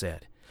Plato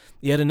said.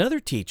 Yet another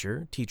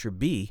teacher, Teacher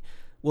B,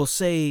 will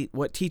say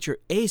what Teacher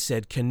A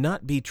said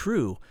cannot be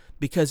true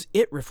because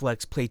it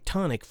reflects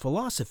Platonic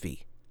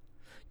philosophy.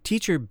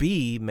 Teacher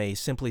B may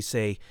simply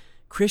say,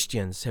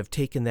 Christians have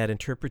taken that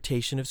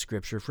interpretation of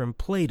Scripture from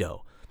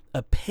Plato,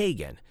 a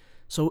pagan,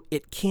 so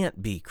it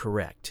can't be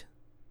correct.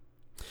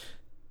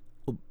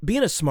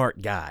 Being a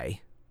smart guy,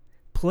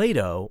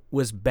 Plato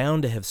was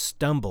bound to have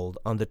stumbled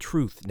on the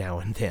truth now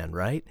and then,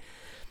 right?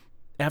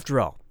 After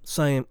all,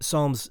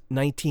 Psalms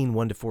 19,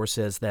 1-4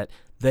 says that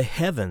the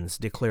heavens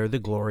declare the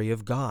glory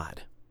of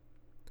God.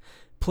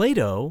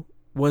 Plato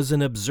was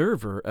an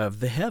observer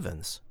of the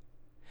heavens.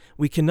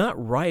 We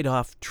cannot write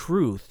off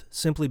truth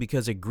simply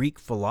because a Greek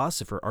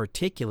philosopher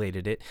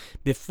articulated it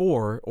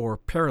before or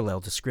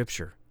parallel to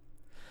Scripture.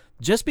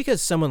 Just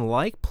because someone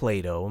like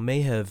Plato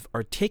may have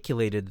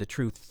articulated the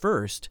truth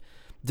first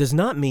does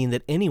not mean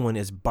that anyone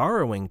is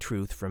borrowing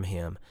truth from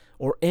him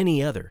or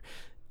any other,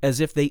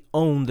 as if they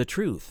own the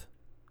truth.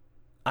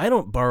 I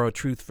don't borrow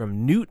truth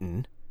from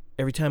Newton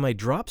every time I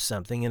drop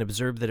something and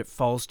observe that it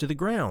falls to the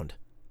ground.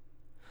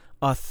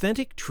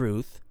 Authentic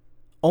truth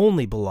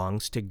only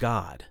belongs to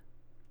God.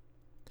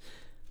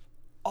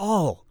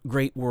 All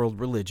great world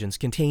religions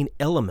contain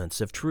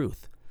elements of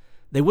truth.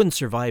 They wouldn't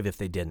survive if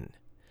they didn't.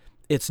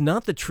 It's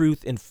not the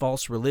truth in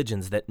false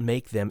religions that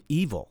make them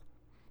evil.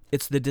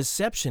 It's the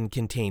deception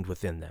contained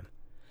within them.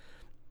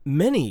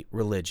 Many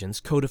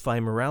religions codify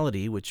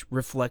morality which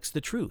reflects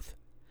the truth.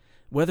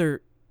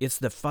 Whether it's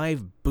the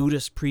 5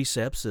 Buddhist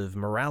precepts of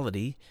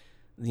morality,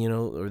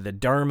 or the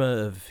Dharma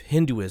of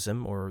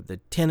Hinduism, or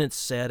the tenets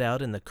set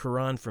out in the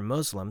Quran for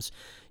Muslims,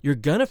 you're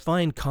going to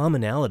find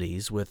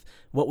commonalities with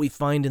what we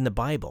find in the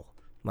Bible,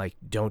 like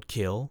don't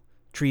kill,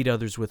 treat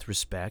others with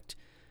respect,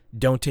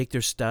 don't take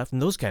their stuff,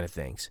 and those kind of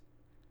things.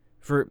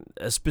 For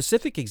a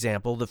specific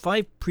example, the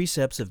 5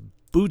 precepts of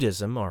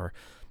Buddhism are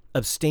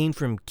abstain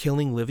from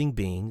killing living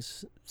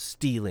beings,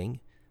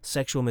 stealing,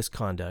 sexual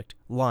misconduct,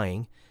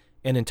 lying,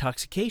 and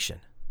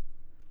intoxication.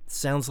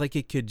 Sounds like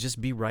it could just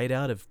be right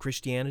out of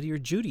Christianity or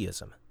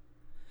Judaism.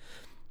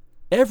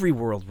 Every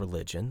world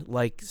religion,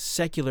 like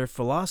secular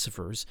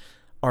philosophers,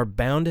 are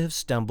bound to have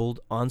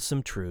stumbled on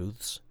some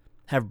truths,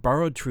 have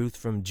borrowed truth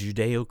from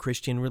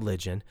Judeo-Christian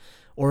religion,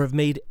 or have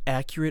made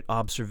accurate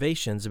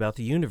observations about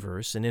the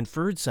universe and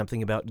inferred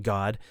something about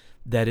God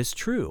that is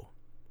true.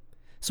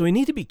 So we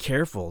need to be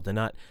careful to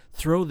not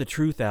throw the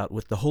truth out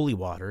with the holy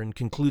water and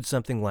conclude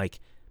something like,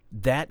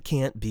 that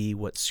can't be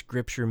what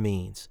Scripture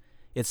means.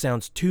 It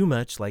sounds too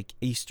much like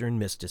Eastern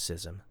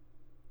mysticism.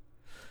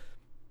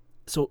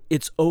 So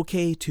it's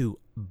okay to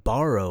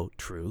borrow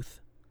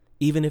truth,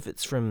 even if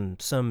it's from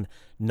some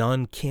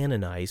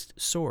non-canonized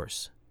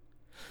source.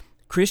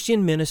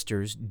 Christian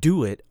ministers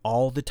do it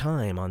all the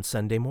time on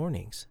Sunday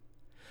mornings.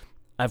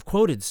 I've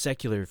quoted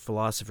secular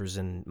philosophers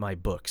in my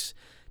books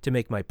to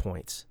make my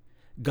points.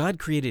 God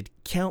created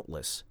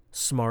countless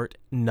smart,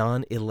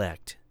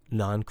 non-elect,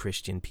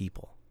 non-Christian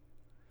people.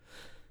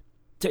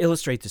 To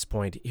illustrate this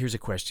point, here's a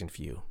question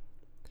for you.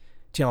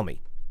 Tell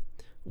me,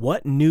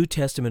 what New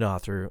Testament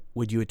author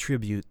would you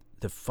attribute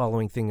the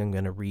following thing I'm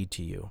going to read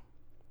to you?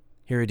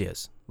 Here it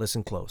is.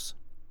 Listen close.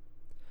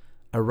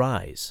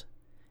 Arise,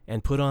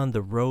 and put on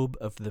the robe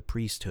of the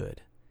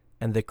priesthood,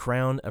 and the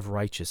crown of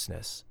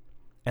righteousness,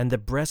 and the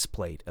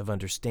breastplate of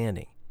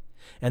understanding,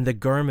 and the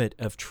garment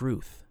of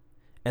truth,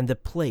 and the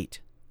plate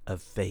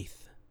of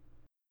faith.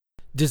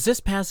 Does this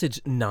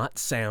passage not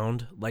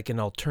sound like an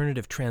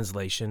alternative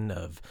translation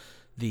of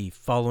the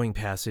following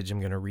passage I'm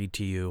going to read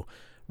to you,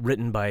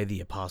 written by the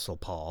Apostle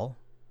Paul?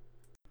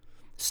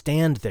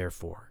 Stand,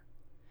 therefore,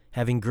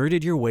 having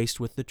girded your waist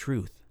with the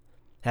truth,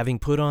 having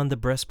put on the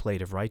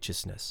breastplate of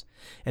righteousness,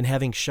 and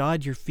having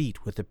shod your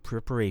feet with the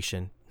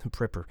preparation of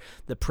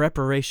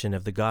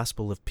the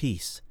gospel of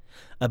peace,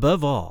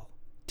 above all,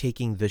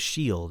 taking the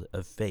shield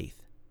of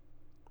faith.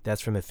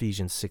 That's from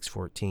Ephesians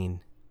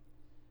 6:14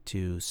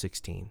 to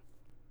 16.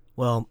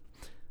 Well,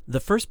 the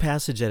first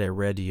passage that I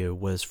read to you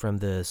was from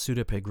the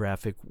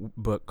pseudepigraphic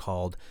book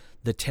called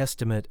The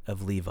Testament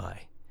of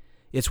Levi.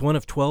 It's one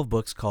of 12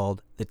 books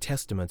called The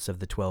Testaments of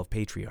the 12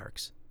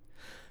 Patriarchs.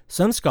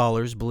 Some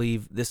scholars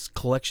believe this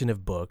collection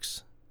of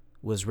books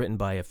was written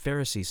by a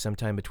Pharisee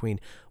sometime between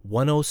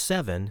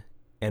 107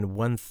 and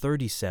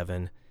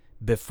 137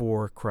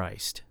 before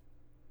Christ.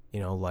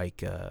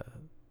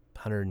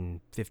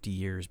 150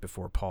 years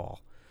before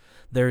Paul.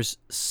 There's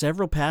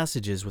several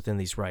passages within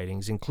these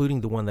writings, including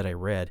the one that I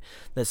read,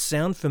 that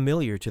sound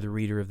familiar to the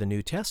reader of the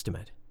New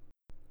Testament.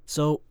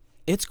 So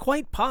it's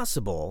quite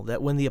possible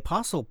that when the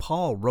Apostle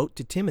Paul wrote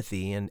to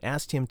Timothy and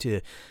asked him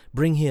to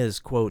bring his,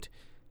 quote,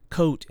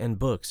 coat and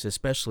books,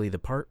 especially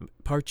the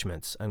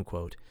parchments,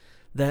 unquote,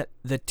 that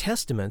the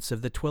testaments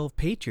of the 12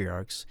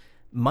 patriarchs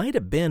might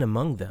have been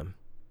among them.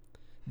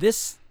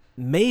 This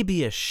may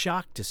be a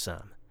shock to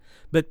some,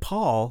 but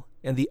Paul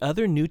and the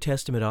other New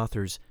Testament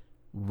authors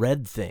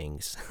read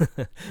things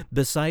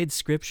besides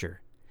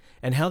Scripture,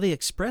 and how they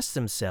expressed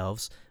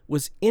themselves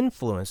was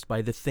influenced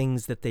by the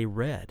things that they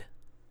read.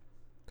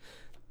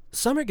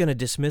 Some are going to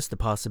dismiss the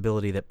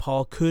possibility that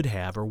Paul could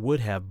have or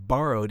would have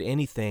borrowed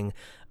anything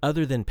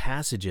other than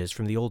passages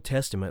from the Old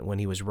Testament when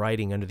he was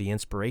writing under the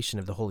inspiration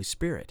of the Holy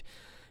Spirit,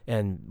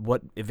 and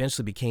what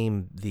eventually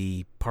became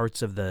the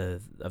parts of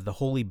the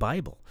Holy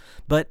Bible.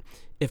 But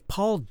if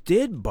Paul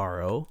did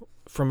borrow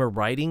from a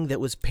writing that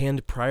was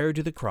penned prior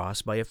to the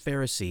cross by a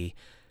Pharisee,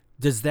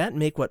 does that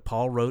make what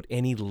Paul wrote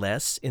any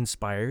less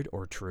inspired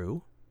or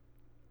true?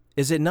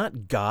 Is it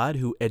not God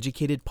who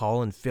educated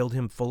Paul and filled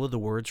him full of the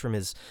words from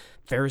his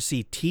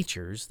Pharisee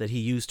teachers that he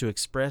used to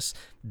express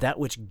that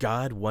which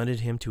God wanted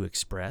him to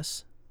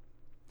express?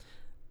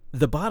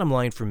 The bottom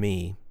line for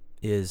me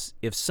is,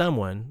 if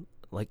someone,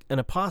 like an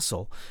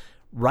apostle,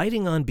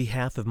 writing on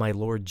behalf of my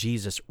Lord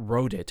Jesus,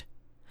 wrote it,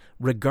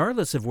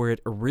 regardless of where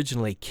it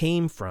originally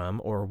came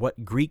from or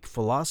what Greek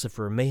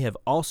philosopher may have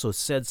also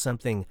said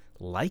something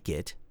like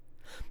it,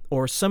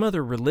 or some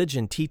other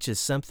religion teaches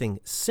something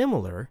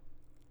similar,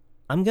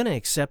 I'm going to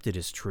accept it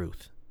as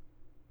truth.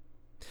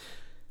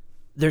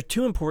 There are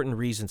two important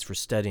reasons for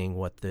studying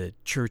what the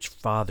Church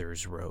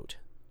Fathers wrote.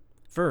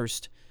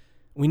 First,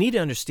 we need to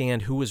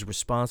understand who was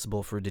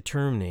responsible for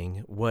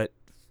determining what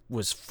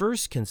was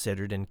first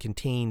considered and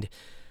contained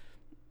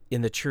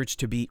in the church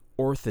to be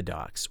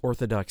orthodox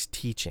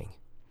teaching.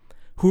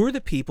 Who are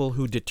the people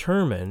who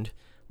determined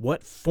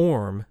what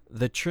form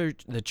the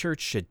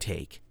church should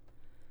take?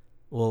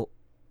 Well,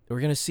 we're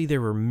going to see there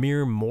were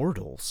mere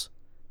mortals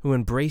who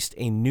embraced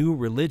a new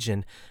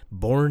religion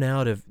born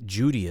out of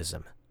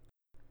Judaism.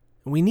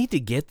 We need to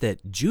get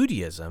that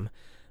Judaism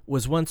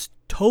was once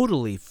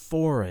totally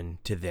foreign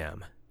to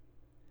them.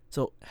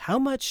 So how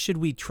much should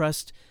we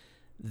trust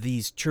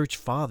these church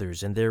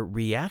fathers and their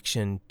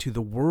reaction to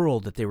the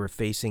world that they were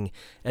facing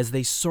as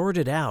they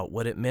sorted out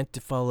what it meant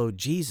to follow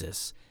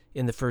Jesus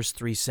in the first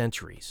 3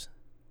 centuries?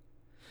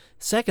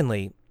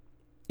 Secondly,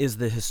 is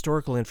the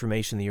historical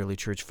information the early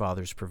church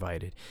fathers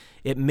provided.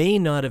 It may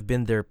not have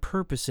been their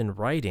purpose in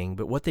writing,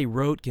 but what they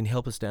wrote can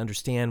help us to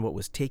understand what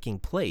was taking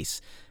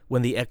place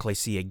when the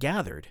Ekklesia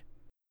gathered.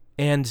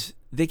 And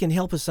they can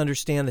help us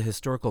understand the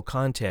historical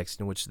context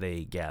in which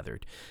they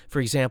gathered. For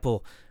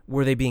example,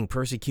 were they being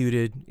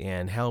persecuted,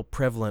 and how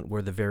prevalent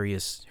were the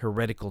various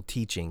heretical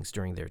teachings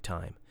during their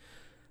time?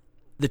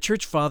 The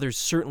church fathers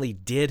certainly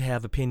did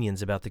have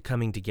opinions about the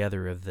coming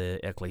together of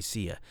the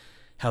Ekklesia,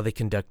 how they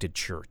conducted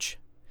church.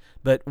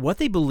 But what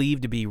they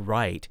believed to be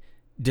right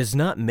does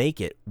not make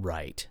it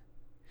right.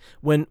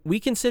 When we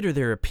consider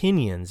their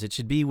opinions, it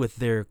should be with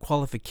their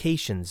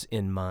qualifications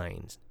in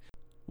mind.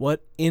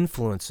 What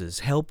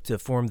influences helped to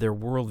form their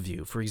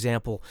worldview? For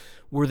example,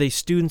 were they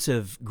students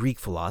of Greek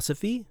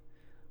philosophy?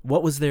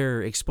 What was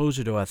their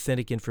exposure to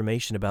authentic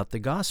information about the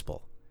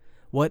gospel?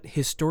 What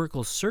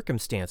historical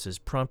circumstances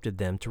prompted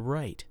them to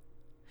write?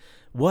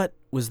 What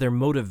was their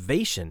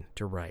motivation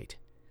to write?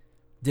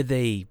 Did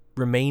they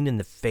remain in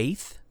the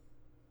faith?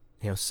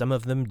 Some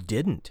of them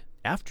didn't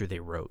after they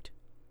wrote.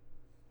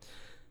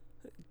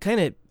 Kind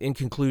of in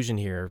conclusion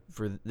here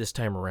for this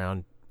time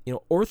around,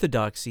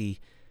 orthodoxy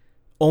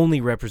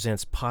only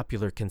represents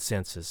popular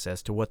consensus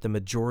as to what the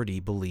majority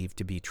believe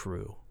to be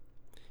true.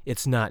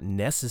 It's not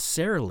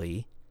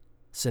necessarily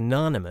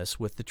synonymous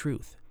with the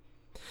truth.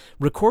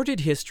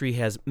 Recorded history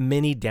has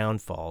many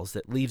downfalls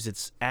that leaves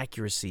its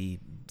accuracy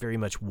very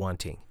much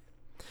wanting.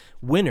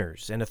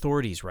 Winners and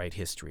authorities write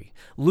history.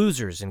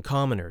 Losers and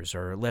commoners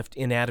are left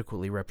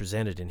inadequately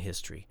represented in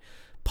history.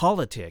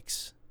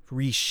 Politics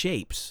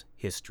reshapes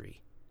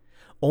history.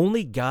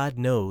 Only God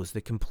knows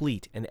the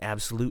complete and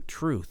absolute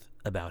truth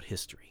about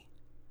history.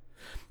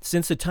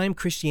 Since the time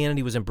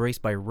Christianity was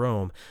embraced by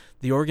Rome,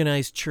 the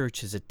organized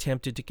church has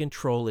attempted to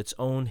control its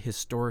own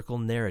historical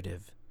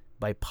narrative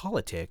by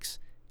politics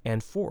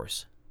and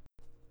force.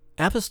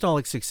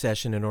 Apostolic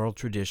succession and oral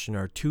tradition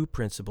are two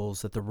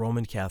principles that the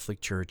Roman Catholic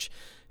Church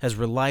has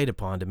relied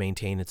upon to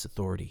maintain its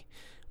authority.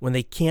 When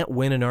they can't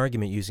win an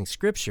argument using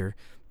Scripture,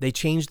 they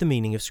change the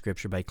meaning of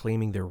Scripture by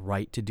claiming their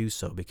right to do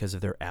so because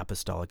of their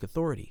apostolic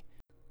authority.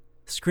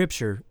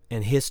 Scripture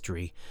and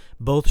history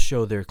both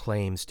show their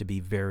claims to be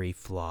very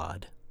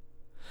flawed.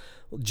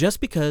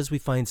 Just because we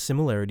find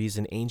similarities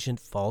in ancient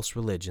false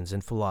religions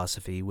and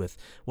philosophy with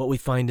what we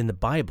find in the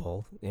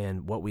Bible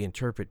and what we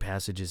interpret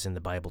passages in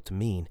the Bible to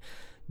mean,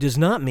 does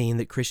not mean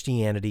that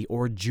Christianity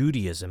or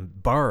Judaism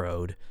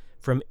borrowed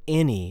from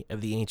any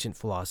of the ancient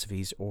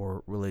philosophies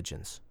or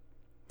religions.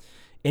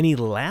 Any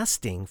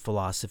lasting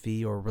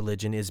philosophy or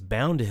religion is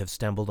bound to have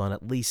stumbled on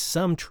at least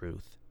some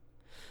truth.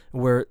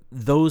 Where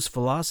those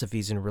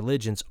philosophies and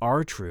religions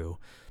are true,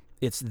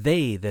 it's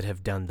they that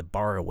have done the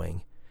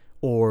borrowing,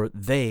 or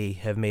they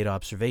have made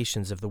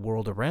observations of the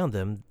world around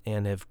them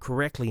and have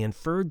correctly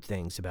inferred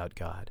things about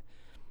God.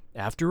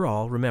 After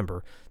all,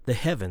 remember, the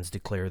heavens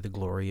declare the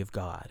glory of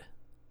God.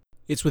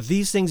 It's with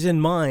these things in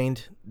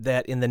mind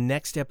that in the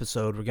next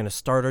episode we're going to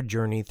start our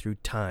journey through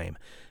time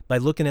by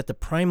looking at the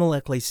primal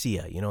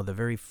ecclesia, the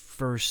very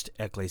first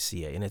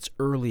ecclesia in its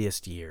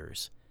earliest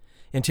years.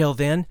 Until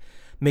then,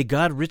 May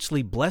God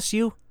richly bless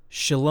you.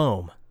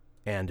 Shalom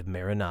and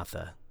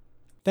Maranatha.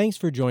 Thanks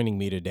for joining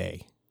me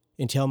today.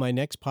 Until my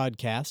next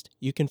podcast,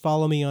 you can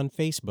follow me on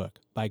Facebook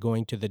by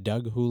going to the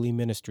Doug Hooley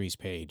Ministries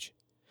page.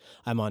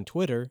 I'm on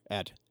Twitter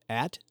at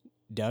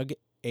Doug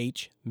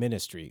H.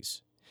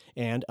 Ministries,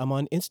 and I'm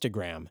on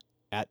Instagram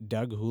at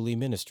Doug Hooley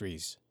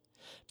Ministries.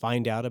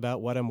 Find out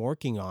about what I'm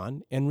working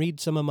on and read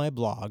some of my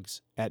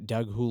blogs at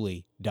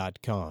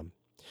doughooley.com,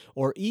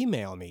 or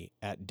email me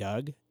at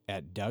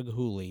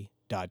doug@doughooley.com.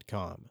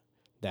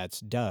 That's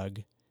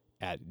Doug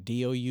at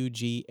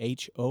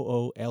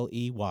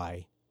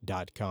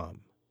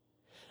doughooley.com.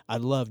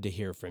 I'd love to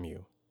hear from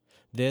you.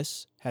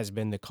 This has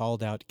been the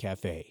Called Out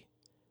Cafe.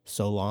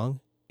 So long,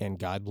 and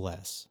God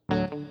bless.